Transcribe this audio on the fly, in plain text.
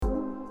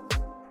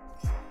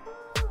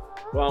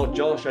Well,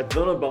 Josh, I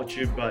don't know about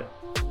you, but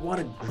what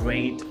a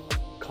great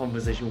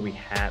conversation we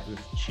had with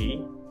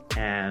Chee.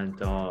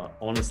 And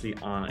honestly,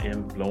 I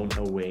am blown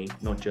away,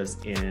 not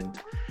just in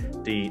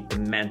the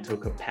mental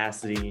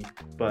capacity,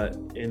 but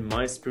in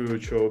my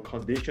spiritual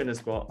condition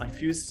as well. I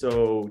feel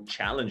so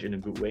challenged in a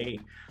good way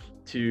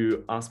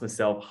to ask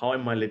myself, how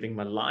am I living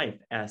my life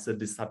as a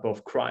disciple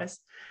of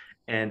Christ?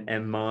 And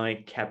am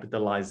I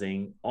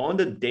capitalizing on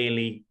the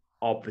daily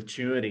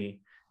opportunity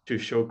to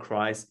show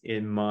Christ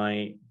in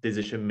my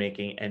decision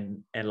making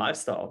and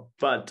lifestyle?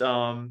 But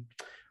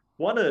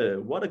what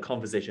a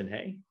conversation,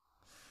 hey?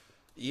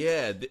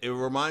 Yeah, it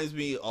reminds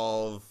me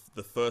of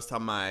the first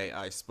time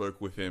I spoke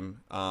with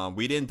him.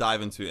 We didn't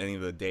dive into any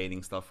of the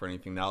dating stuff or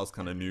anything. That was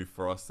kind of new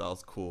for us. That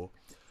was cool.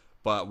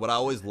 But what I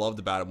always loved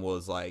about him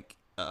was like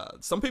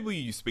some people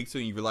you speak to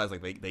and you realize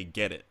like they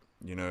get it.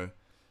 You know,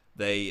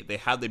 they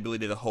have the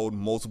ability to hold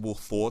multiple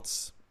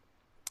thoughts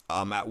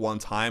at one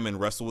time and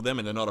wrestle with them,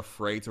 and they're not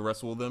afraid to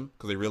wrestle with them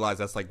because they realize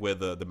that's like where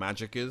the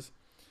magic is.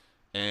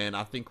 And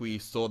I think we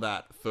saw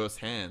that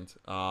firsthand.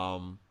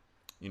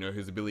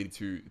 His ability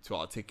to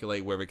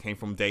articulate where it came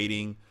from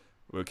dating,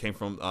 where it came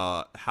from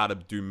how to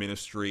do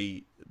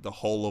ministry, the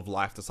whole of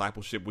life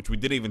discipleship, which we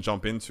didn't even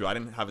jump into. I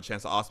didn't have a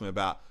chance to ask him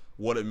about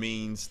what it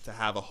means to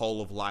have a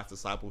whole of life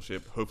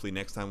discipleship. Hopefully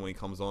next time when he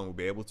comes on, we'll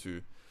be able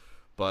to.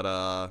 But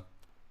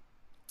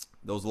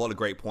there was a lot of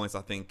great points.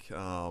 I think,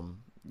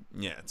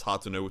 yeah, it's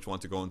hard to know which one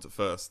to go into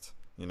first.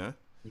 You know.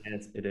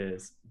 Yes, it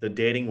is. The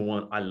dating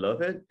one, I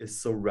love it. It's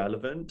so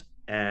relevant.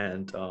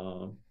 And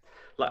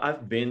like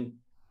I've been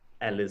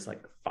at least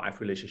like five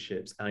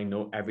relationships. And I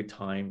know every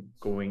time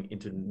going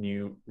into the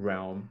new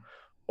realm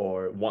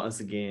or once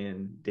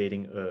again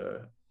dating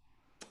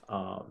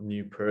a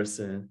new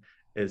person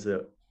is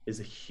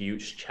a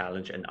huge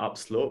challenge and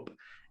upslope.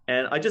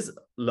 And I just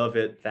love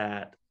it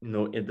that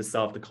in the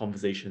start of the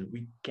conversation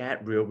we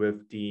get real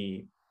with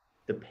the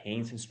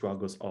pains and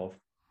struggles of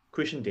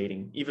Christian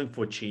dating. Even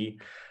for Chi,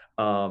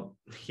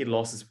 he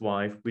lost his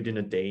wife within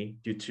a day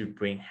due to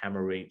brain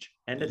hemorrhage,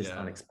 and that is Yeah.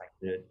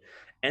 unexpected.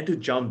 And to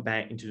jump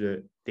back into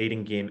the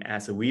dating game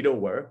as a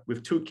widower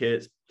with two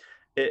kids,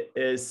 it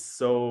is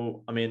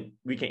so. I mean,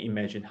 we can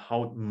imagine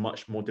how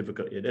much more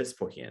difficult it is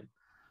for him.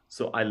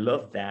 So I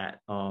love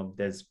that.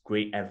 There's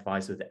great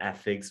advice with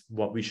ethics,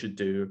 what we should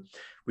do.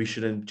 We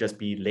shouldn't just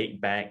be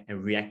laid back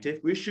and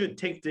reactive. We should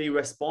take the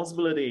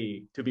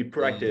responsibility to be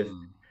proactive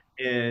Mm.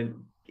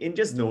 and in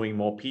just knowing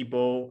more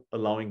people,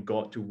 allowing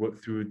God to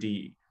work through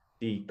the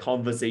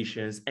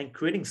conversations and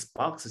creating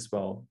sparks as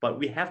well. But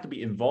we have to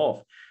be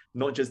involved,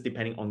 not just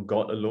depending on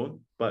God alone,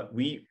 but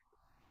we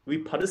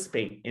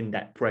participate in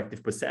that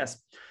proactive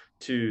process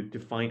to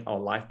find our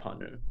life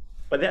partner.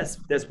 But that's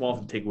one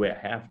of the takeaway I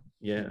have.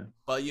 Yeah.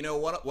 But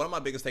one of my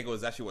biggest takeaways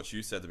is actually what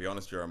you said. To be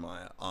honest,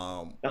 Jeremiah,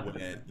 when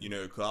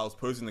because I was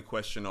posing the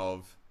question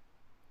of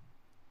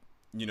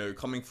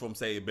coming from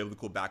say a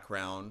biblical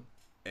background,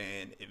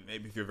 and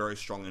maybe if you're very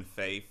strong in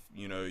faith,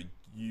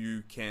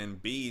 you can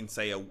be in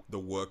say the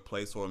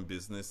workplace or in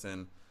business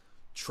and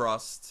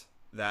trust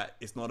that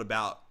it's not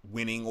about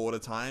winning all the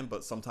time,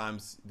 but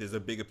sometimes there's a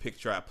bigger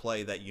picture at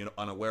play that you're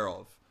unaware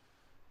of,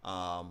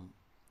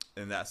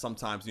 and that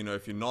sometimes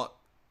if you're not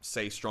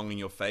say strong in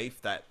your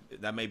faith, that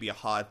may be a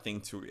hard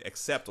thing to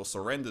accept or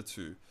surrender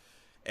to.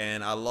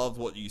 And I love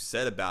what you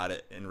said about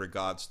it in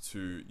regards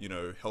to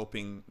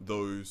helping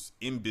those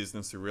in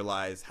business to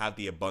realize, have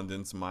the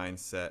abundance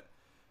mindset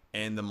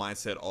and the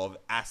mindset of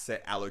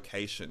asset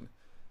allocation,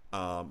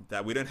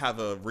 that we don't have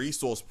a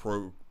resource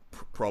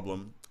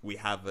problem, we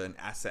have an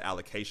asset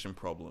allocation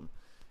problem.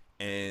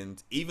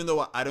 And even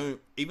though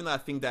I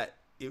think that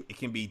it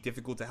can be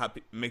difficult to have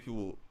make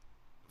people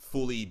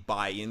fully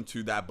buy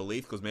into that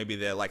belief, because maybe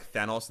they're like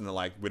Thanos and they're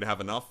like, we don't have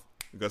enough,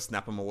 we gotta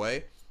snap them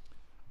away.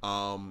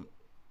 um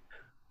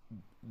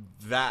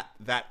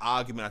that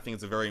argument, I think,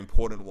 is a very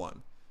important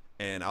one,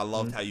 and I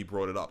loved Mhm. how you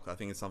brought it up. I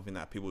think it's something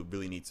that people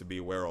really need to be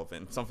aware of,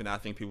 and something that I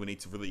think people need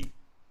to really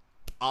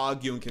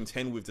argue and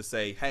contend with, to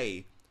say,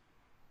 hey,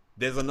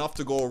 there's enough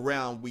to go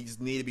around, we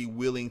just need to be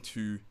willing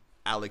to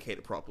allocate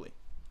it properly.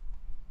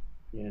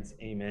 Yes,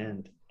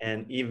 amen.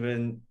 And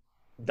even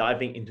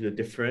diving into a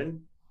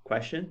different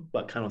question,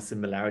 but kind of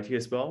similarity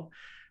as well.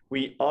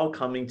 We are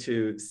coming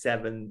to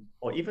 7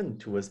 or even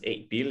towards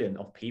 8 billion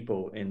of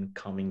people in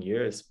coming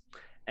years.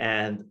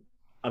 And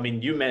I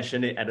mean, you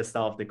mentioned it at the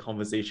start of the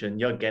conversation,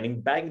 you're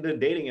getting back into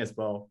dating as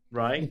well,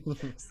 right?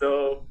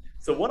 So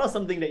what are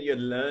something that you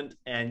learned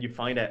and you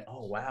find that,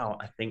 oh wow,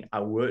 I think I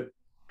would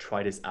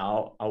try this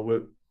out. I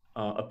would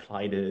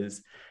apply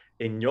this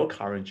in your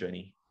current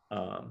journey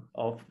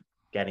of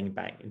getting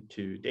back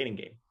into dating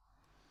game.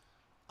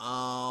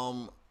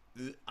 um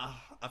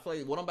I feel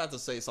like what I'm about to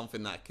say is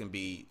something that can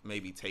be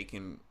maybe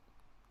taken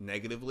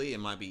negatively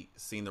and might be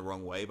seen the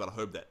wrong way, but I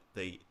hope that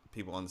they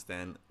people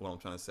understand what I'm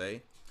trying to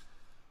say.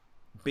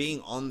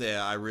 Being on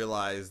there, I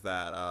realized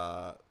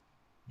that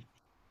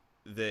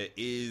there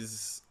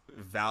is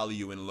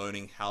value in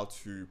learning how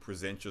to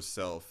present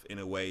yourself in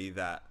a way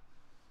that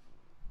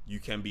you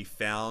can be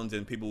found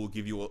and people will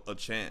give you a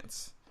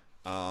chance.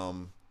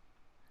 Um,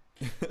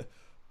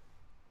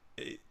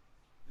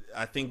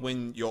 I think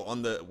when you're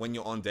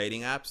on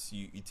dating apps,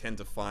 you tend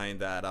to find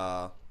that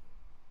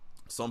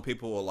some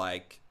people are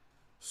like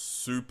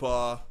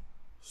super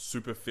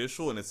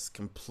superficial and it's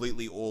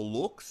completely all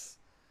looks,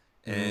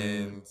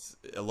 Mm, and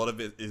a lot of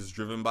it is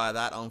driven by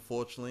that,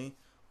 unfortunately.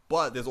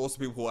 But there's also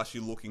people who are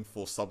actually looking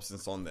for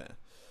substance on there,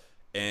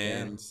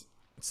 yeah. and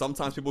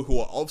sometimes people who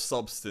are of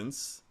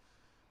substance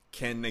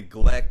can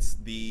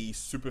neglect the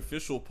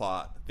superficial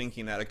part,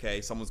 thinking that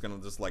okay, someone's gonna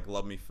just like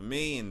love me for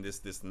me and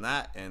this and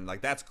that, and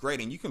like that's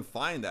great, and you can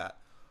find that,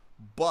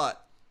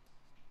 but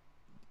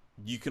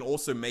you can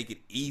also make it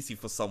easy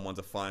for someone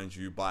to find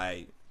you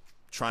by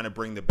trying to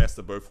bring the best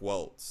of both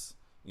worlds,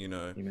 you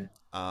know. Amen.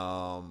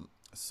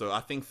 So I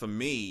think for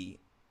me,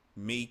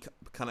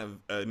 kind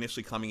of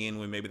initially coming in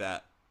with maybe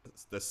that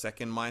the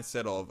second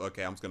mindset of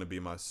okay, I'm just gonna be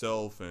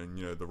myself, and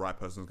you know the right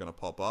person's gonna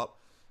pop up,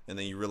 and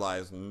then you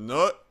realize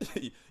no,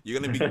 you're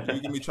gonna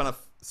be trying to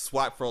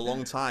swipe for a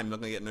long time, you're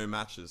not gonna get no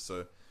matches.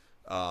 So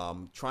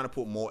trying to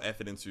put more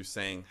effort into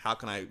saying how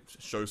can I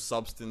show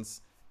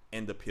substance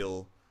and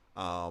appeal,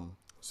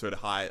 so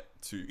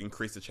to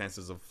increase the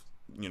chances of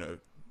you know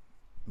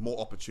more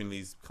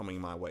opportunities coming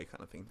my way,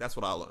 kind of thing. That's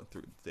what I learned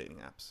through dating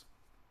apps.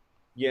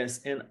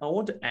 Yes, and I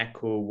want to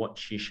echo what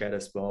she shared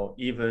as well.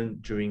 Even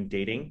during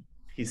dating,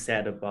 he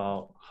said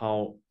about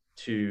how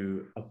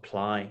to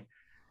apply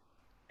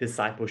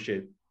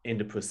discipleship in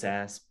the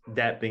process.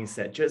 That being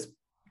said, just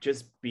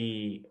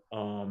be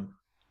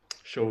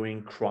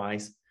showing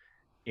Christ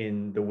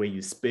in the way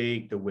you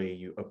speak, the way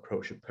you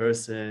approach a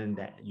person,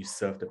 that you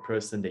serve the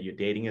person that you're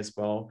dating as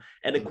well.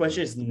 And the Mm,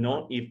 question is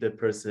not if the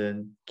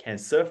person can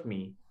serve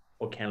me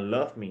or can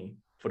love me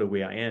for the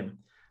way I am,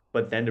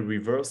 but then the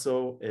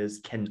reversal is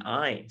can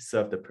I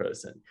serve the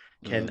person?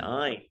 Can mm,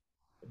 I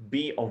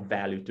be of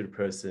value to the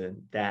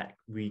person that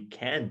we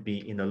can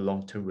be in a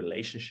long-term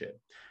relationship,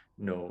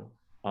 you know,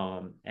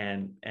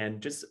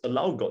 and just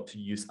allow God to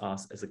use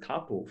us as a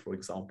couple, for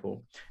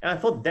example. And I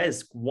thought that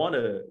is what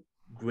a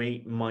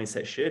great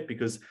mindset shift,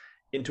 because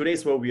in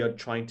today's world we are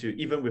trying to,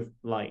 even with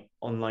like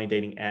online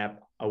dating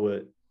app, I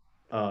would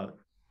uh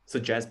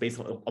suggest based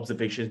on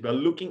observations, we are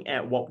looking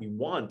at what we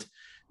want.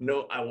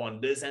 No, I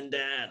want this and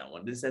that, I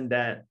want this and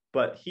that.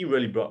 But he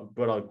really brought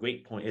out a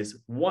great point is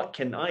what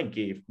can I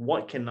give?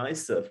 What can I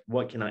serve?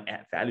 What can I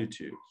add value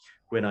to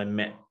when I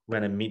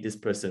meet this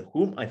person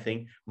whom I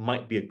think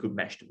might be a good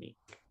match to me?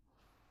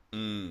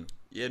 mm.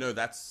 Yeah, no,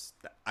 that's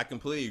I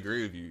completely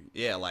agree with you.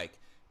 Yeah, like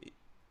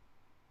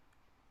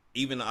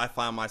even I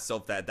find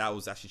myself that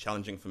was actually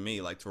challenging for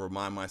me, like to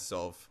remind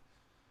myself,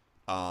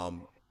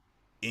 um,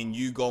 in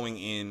you going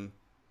in,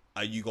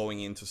 are you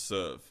going in to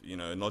serve? You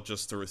know, not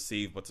just to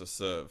receive, but to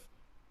serve.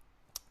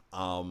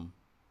 Um,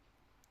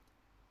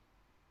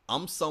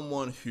 I'm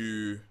someone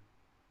who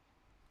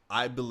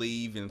I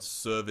believe in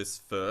service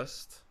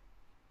first,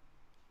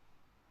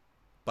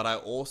 but I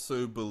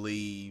also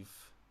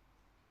believe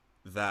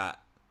that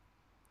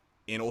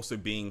in also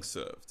being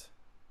served.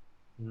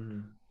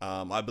 Mm,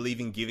 I believe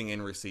in giving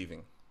and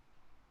receiving.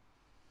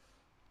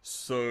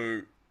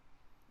 So,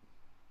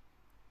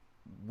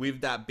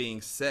 with that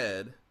being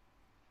said,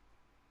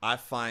 I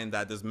find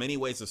that there's many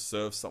ways to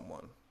serve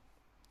someone,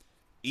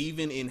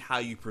 even in how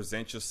you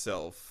present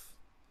yourself,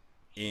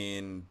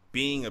 in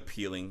being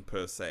appealing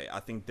per se. I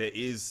think there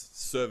is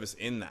service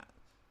in that,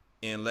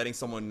 in letting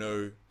someone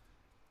know,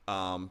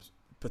 um,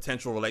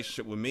 potential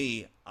relationship with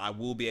me, I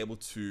will be able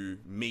to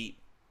meet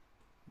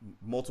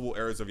multiple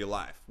areas of your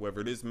life,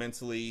 whether it is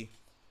mentally,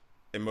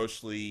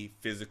 emotionally,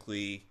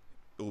 physically.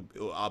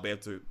 I'll be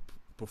able to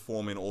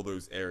perform in all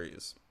those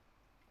areas,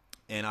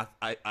 and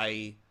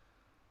I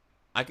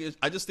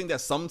just think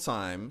that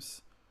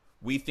sometimes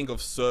we think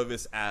of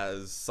service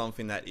as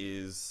something that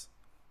is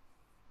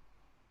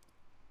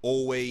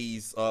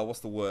always what's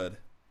the word,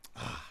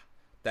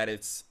 that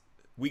it's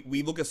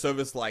we look at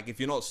service like if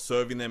you're not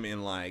serving them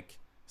in like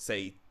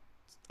say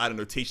I don't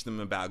know teaching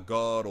them about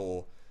God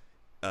or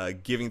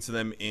giving to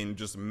them in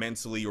just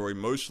mentally or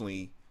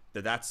emotionally,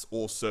 that's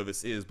all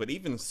service is. But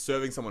even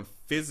serving someone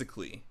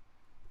physically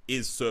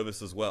is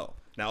service as well.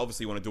 Now,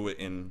 obviously, you want to do it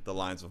in the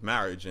lines of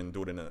marriage and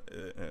do it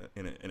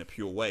in a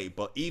pure way.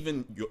 But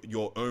even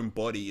your own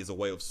body is a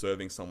way of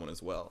serving someone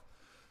as well.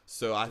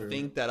 So I true.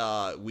 think that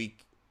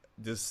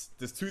there's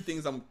two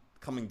things I'm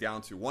coming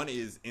down to. One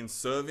is in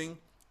serving,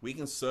 we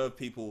can serve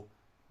people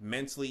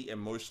mentally,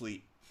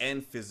 emotionally,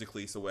 and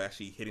physically. So we're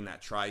actually hitting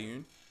that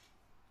triune.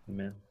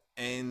 Amen.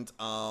 And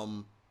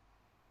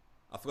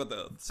I forgot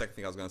the second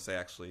thing I was going to say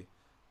actually,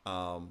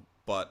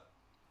 but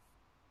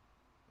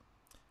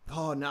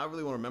oh, now I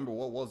really want to remember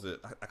what was it.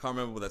 I can't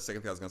remember what that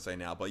second thing I was going to say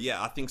now. But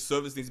yeah, I think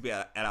service needs to be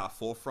at our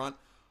forefront.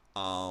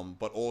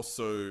 But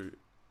also,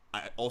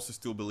 I also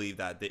still believe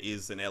that there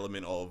is an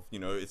element of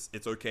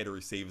it's okay to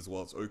receive as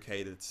well. It's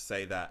okay to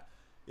say that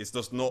it's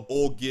just not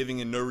all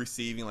giving and no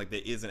receiving. Like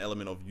there is an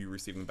element of you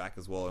receiving back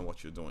as well in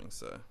what you're doing.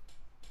 So,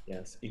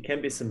 Yes, it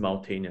can be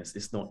simultaneous.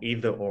 It's not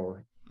either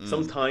or. mm,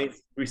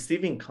 Sometimes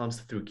receiving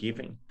comes through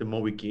giving. The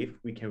more we give,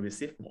 we can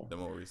receive more, the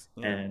more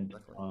yeah, and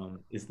exactly.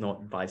 it's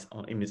not vice.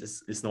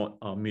 It's not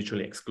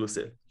mutually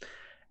exclusive.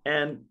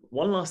 And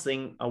one last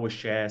thing I will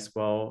share as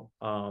well,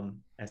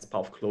 as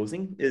part of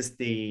closing, is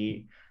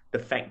the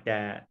fact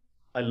that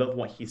I love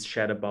what he's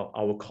shared about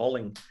our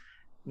calling.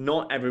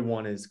 Not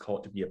everyone is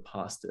called to be a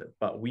pastor,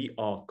 but we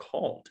are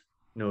called,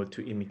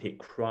 to imitate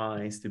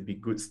Christ, to be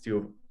good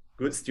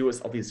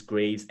stewards of his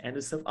grace, and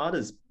to serve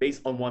others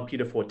based on 1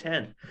 Peter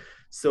 4:10.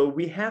 So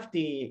we have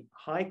the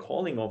high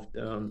calling of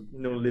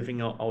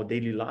living out our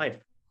daily life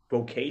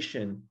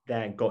vocation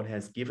that God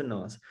has given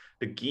us,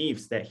 the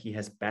gifts that he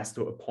has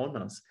bestowed upon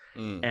us,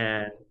 Mm.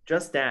 and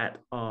just that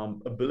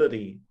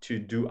ability to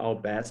do our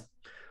best.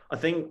 I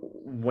think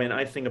when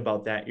I think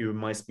about that, it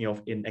reminds me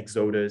of in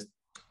Exodus,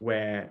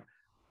 where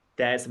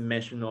there's a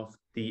mention of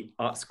the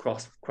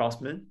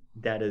craftsman,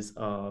 that is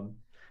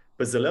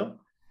Bezalel.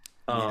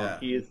 Yeah.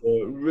 He is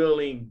a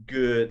really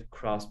good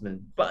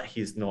craftsman, but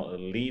he's not a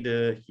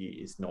leader. He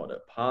is not a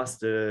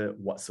pastor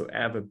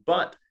whatsoever.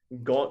 But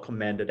God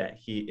commanded that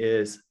he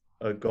is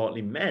a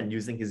godly man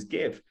using his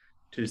gift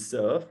to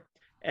serve.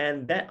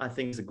 And that, I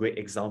think, is a great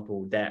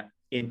example that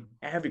in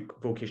every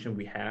vocation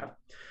we have,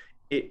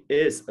 it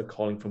is a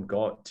calling from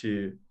God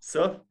to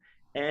serve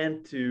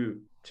and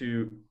to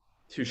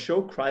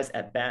show Christ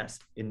at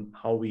best in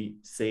how we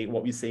say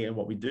what we say and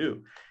what we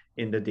do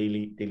in the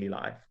daily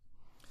life.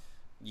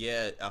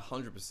 Yeah,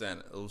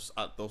 100%.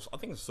 I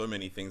think there's so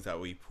many things that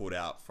we pulled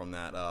out from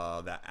that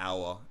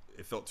hour.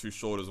 It felt too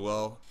short as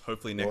well.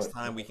 Hopefully next Lord,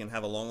 time we can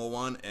have a longer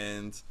one,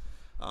 and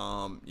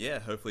yeah,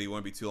 hopefully it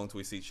won't be too long till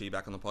we see Chee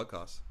back on the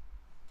podcast.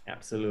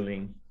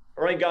 absolutely.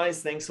 All right,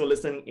 guys, thanks for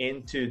listening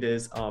into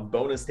this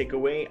bonus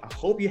takeaway. I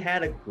hope you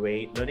had a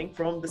great learning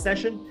from the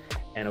session,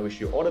 and I wish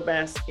you all the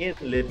best in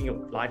living your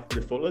life to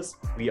the fullest.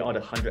 We are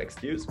the 100x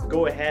dudes.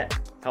 Go ahead,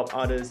 help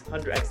others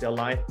 100x their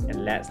life,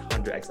 and let's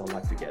 100x our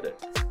life together.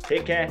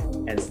 Take care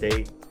and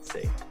stay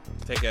safe.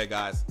 Take care,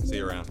 guys. See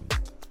you around.